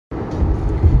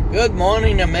Good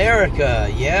morning,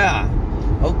 America. Yeah.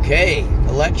 Okay.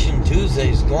 Election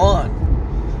Tuesday's gone.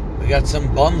 We got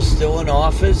some bums still in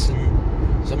office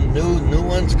and some new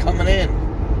ones coming in.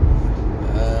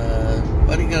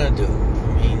 What are you gonna do? I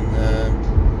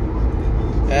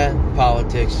mean,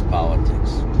 politics.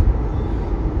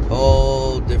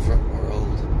 Whole different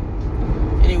world.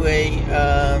 Anyway,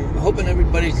 hoping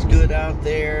everybody's good out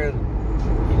there.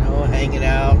 Hanging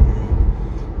out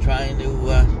and trying to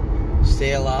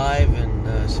stay alive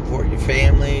and support your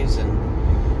families and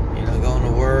going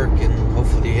to work, and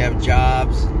hopefully you have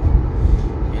jobs,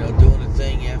 doing the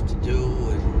thing you have to do,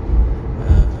 and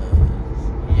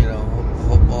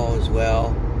hope all is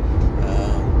well.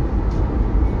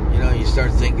 You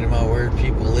start thinking about where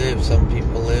people live. Some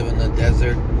people live in the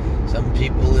desert, some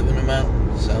people live in the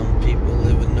mountains, some people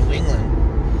live in New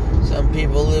England, some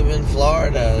people live in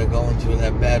Florida. They're going through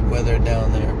that bad weather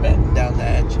down there, down the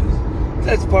hatches.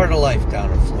 That's part of life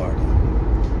down in Florida. I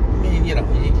mean, you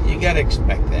got to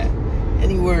expect that.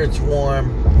 Anywhere it's warm,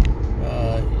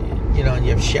 and you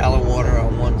have shallow water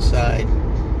on one side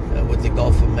with the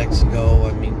Gulf of Mexico.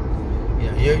 I mean,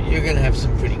 you're going to have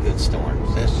some pretty good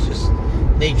storms. That's just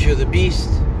nature of the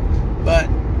beast. But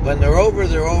when they're over,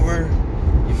 they're over.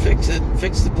 You fix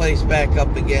the place back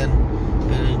up again,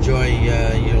 and enjoy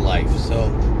your life.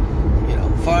 So,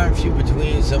 far and few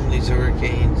between some of these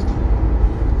hurricanes.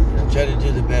 Try to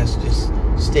do the best. Just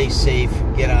stay safe.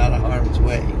 Get out of harm's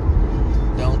way.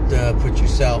 Don't put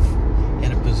yourself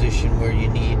in a position where you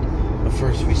need a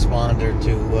first responder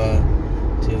to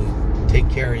take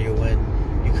care of you when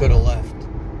you could have left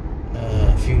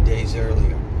a few days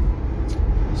earlier.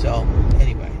 So,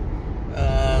 anyway,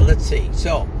 let's see.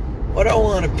 So, what I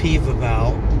want to peeve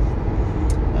about,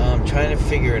 I'm trying to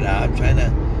figure it out. I'm trying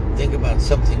to think about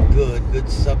something good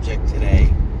subject today.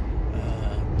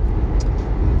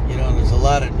 There's a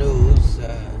lot of news.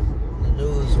 The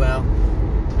news, well,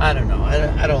 I don't know.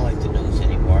 I don't like the news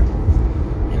anymore.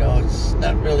 It's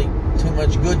not really too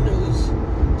much good news.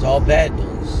 It's all bad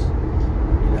news.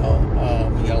 We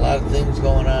got a lot of things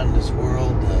going on in this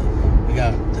world. We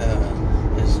got,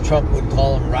 as Trump would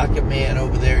call him, Rocket Man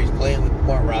over there. He's playing with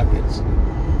more rockets.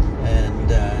 And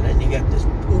then you got this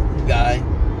Putin guy.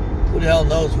 Who the hell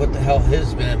knows what the hell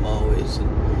his MO is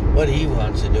and what he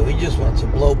wants to do. He just wants to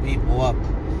blow people up.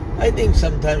 I think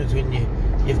sometimes when you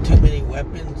have too many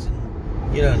weapons and,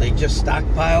 they just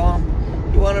stockpile them,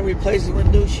 you want to replace them with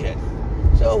new shit.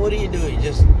 So what do? You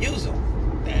just use them.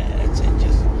 That's it.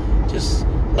 Just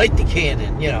light the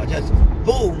cannon, just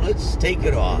boom, let's take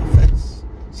it off. Let's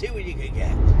see what you can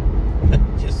get.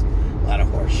 Just a lot of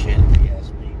horse shit, if you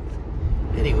ask me.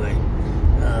 But anyway,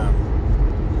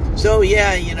 so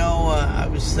yeah, I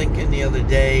was thinking the other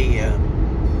day,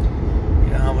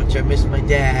 how much I miss my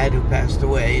dad, who passed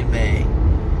away in May.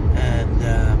 And,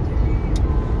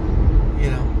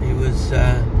 he was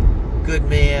a good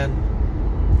man,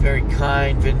 very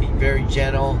kind, very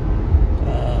gentle,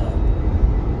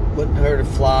 wouldn't hurt a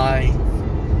fly,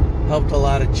 helped a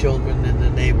lot of children in the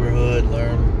neighborhood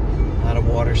learn how to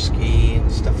water ski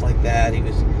and stuff like that. He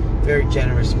was a very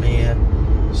generous man,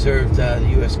 served the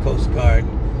U.S. Coast Guard,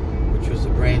 which was a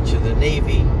branch of the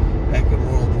Navy back in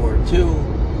World War II.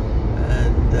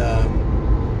 And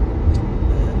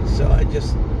so I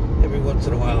just, every once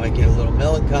in a while, I get a little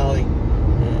melancholy,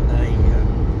 and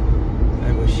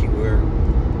I wish he were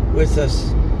with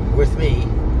me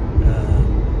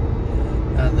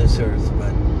on this earth.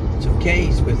 But it's okay.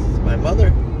 He's with my mother,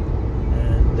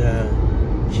 and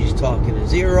she's talking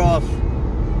his ear off.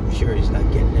 I'm sure he's not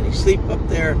getting any sleep up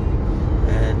there,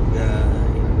 and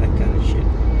that kind of shit.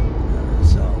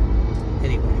 So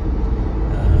anyway.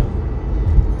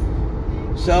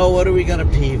 So what are we going to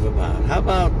peeve about? How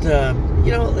about,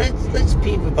 let's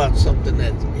peeve about something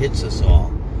that hits us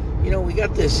all. We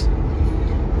got this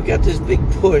big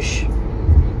push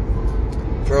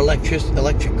for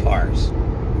electric cars.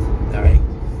 All right?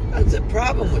 That's the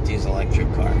problem with these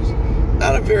electric cars.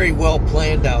 Not a very well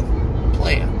planned out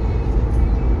plan.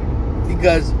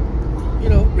 Because,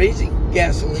 raising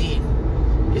gasoline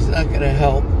is not going to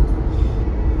help.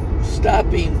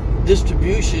 Stopping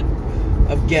distribution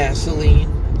of gasoline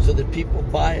so that people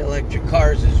buy electric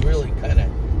cars is really kind of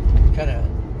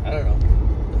I don't know,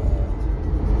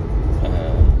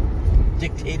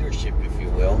 dictatorship, if you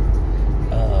will.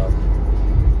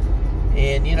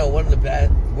 And one of the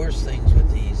worst things with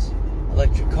these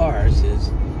electric cars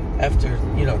is after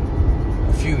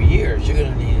a few years you're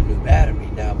going to need a new battery.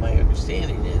 Now my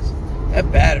understanding is that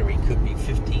battery could be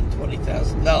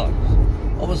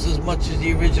 $15,000-$20,000, almost as much as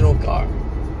the original car.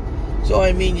 So,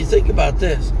 I mean, you think about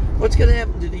this. What's going to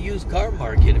happen to the used car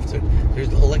market if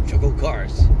there's electrical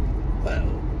cars? Well,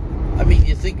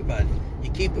 think about it. You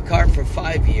keep a car for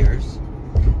 5 years.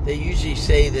 They usually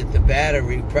say that the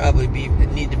battery probably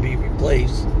need to be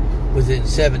replaced within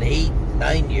 7, 8,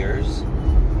 9 years.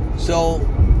 So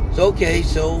okay.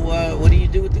 So what do you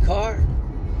do with the car?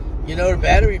 You know, the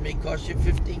battery may cost you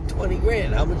 15, 20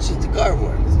 grand. How much is the car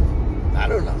worth? I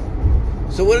don't know.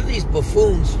 So what are these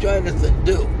buffoons trying to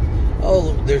do?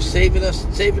 Oh, they're saving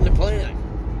the planet.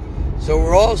 So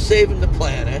we're all saving the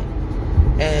planet,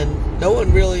 and no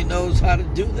one really knows how to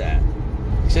do that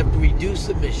except reduce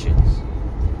emissions.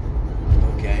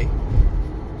 Okay?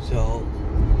 So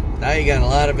now you got a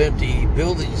lot of empty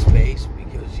building space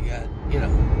because you got, you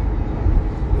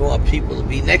want people to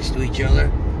be next to each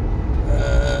other.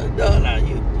 No,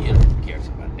 you don't care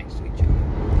about next to each other.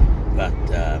 But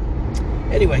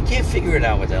anyway, I can't figure it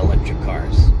out with electric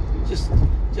cars. Just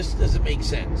doesn't make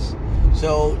sense.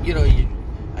 So,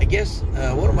 I guess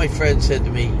one of my friends said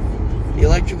to me, the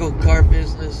electrical car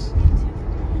business,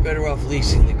 you're better off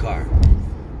leasing the car.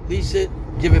 Lease it,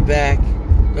 give it back,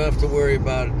 don't have to worry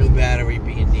about a new battery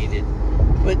being needed.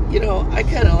 But, I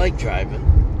kind of like driving.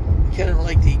 I kind of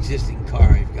like the existing car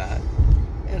I've got.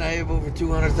 And I have over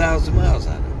 200,000 miles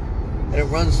on it. And it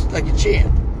runs like a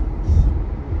champ.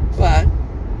 But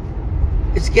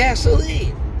it's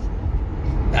gasoline.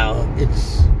 Now,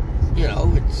 it's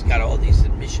got all these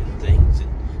emission things. And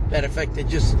matter of fact, I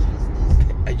just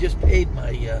paid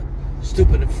my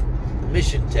stupid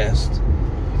emission test.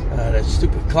 That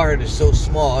stupid card is so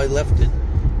small. I left it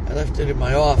in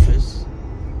my office,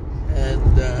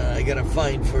 and I got a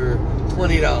fine for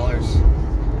 $20.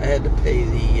 I had to pay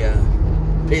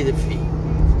the fee,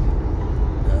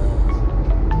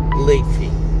 late fee.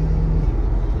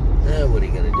 What are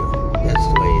you gonna do? That's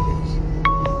the way it is.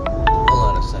 Hold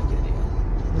on a second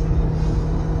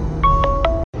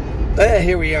here.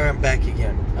 Here we are. I'm back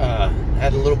again.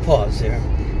 Had a little pause there.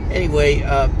 Anyway,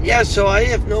 so I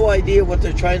have no idea what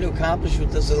they're trying to accomplish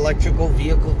with this electrical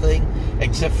vehicle thing,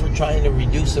 except for trying to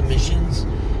reduce emissions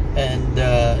and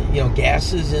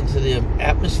gases into the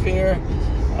atmosphere.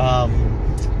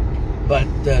 But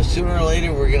sooner or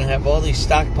later, we're going to have all these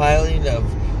stockpiling of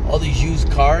all these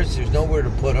used cars. There's nowhere to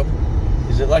put them.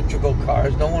 These electrical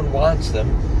cars, no one wants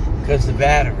them because of the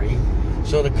battery.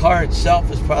 So the car itself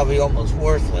is probably almost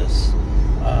worthless.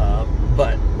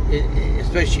 But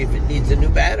especially if it needs a new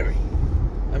battery.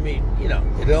 I mean,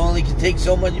 it only can take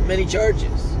many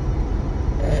charges.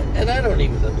 And I don't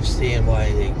even understand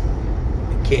why they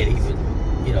can't even,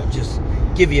 just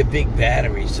give you a big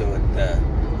battery so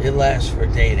it lasts for a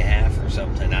day and a half or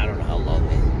something. I don't know how long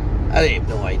I have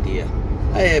no idea.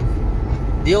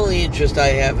 The only interest I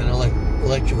have in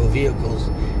electrical vehicles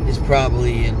is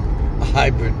probably in a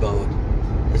hybrid mode.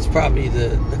 It's probably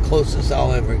the closest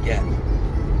I'll ever get.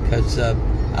 Because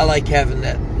I like having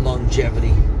that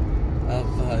longevity of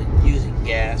using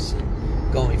gas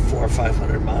and going 400 or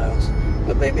 500 miles.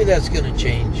 But maybe that's going to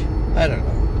change. I don't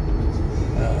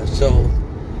know. So,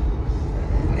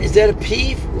 is that a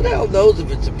peeve? Who the hell knows if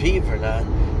it's a peeve or not?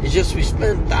 It's just we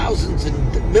spend thousands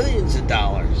and millions of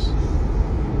dollars,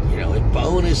 in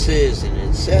bonuses and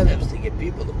incentives to get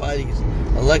people to buy these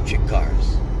electric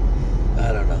cars.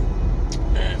 I don't know.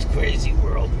 It's a crazy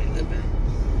world we live in.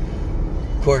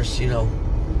 Of course, no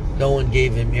one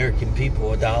gave the American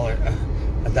people a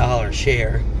dollar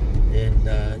share in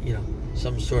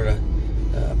some sort of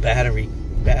battery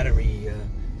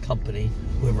company.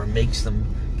 Whoever makes them,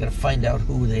 gotta find out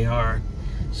who they are,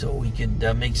 so we could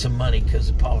make some money. Because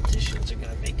the politicians are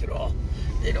gonna make it all.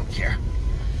 They don't care.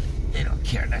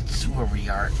 That's where we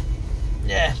are.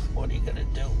 Yeah, what are you gonna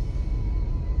do?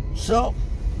 So,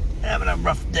 having a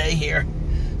rough day here.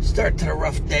 Start to the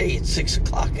rough day at 6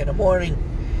 o'clock in the morning.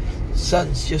 The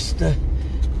sun's just, the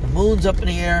moon's up in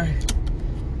the air.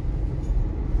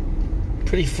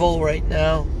 Pretty full right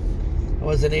now. I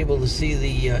wasn't able to see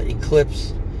the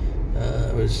eclipse.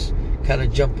 I was kind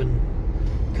of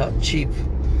counting cheap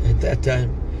at that time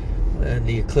when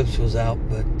the eclipse was out.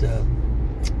 But,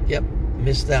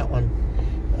 missed that one.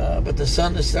 But the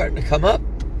sun is starting to come up.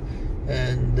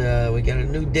 And we got a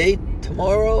new date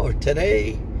tomorrow or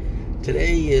today.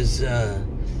 Today is,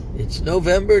 it's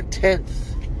November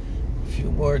 10th. A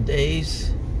few more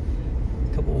days,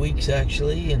 a couple weeks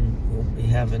actually, and we'll be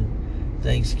having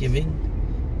Thanksgiving.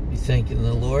 Be thanking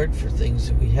the Lord for things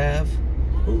that we have.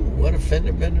 Ooh, what a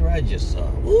fender bender I just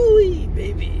saw. Ooh,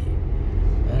 baby.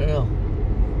 I don't know.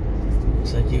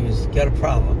 Looks like he got a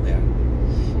problem there.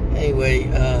 Anyway,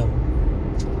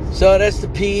 so that's the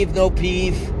peeve, no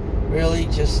peeve. Really,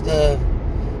 just,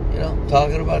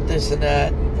 talking about this and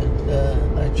that.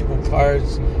 Electrical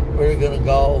cars, where they're going to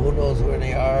go, who knows where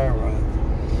they are.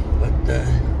 But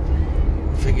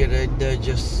I figured I'd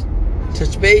just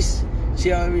touch base, see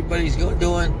how everybody's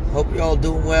doing. Hope you're all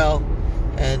doing well.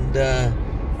 And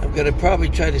I'm going to probably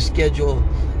try to schedule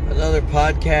another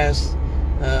podcast.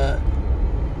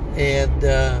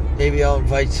 And maybe I'll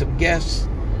invite some guests.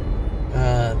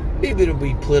 Maybe it'll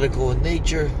be political in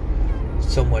nature,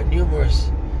 somewhat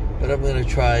humorous. But I'm going to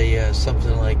try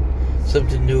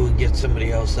something new and get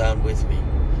somebody else on with me.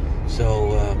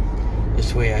 So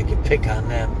this way I can pick on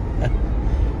them.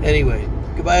 Anyway,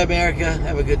 goodbye, America.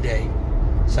 Have a good day.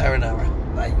 Sayonara.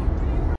 Bye.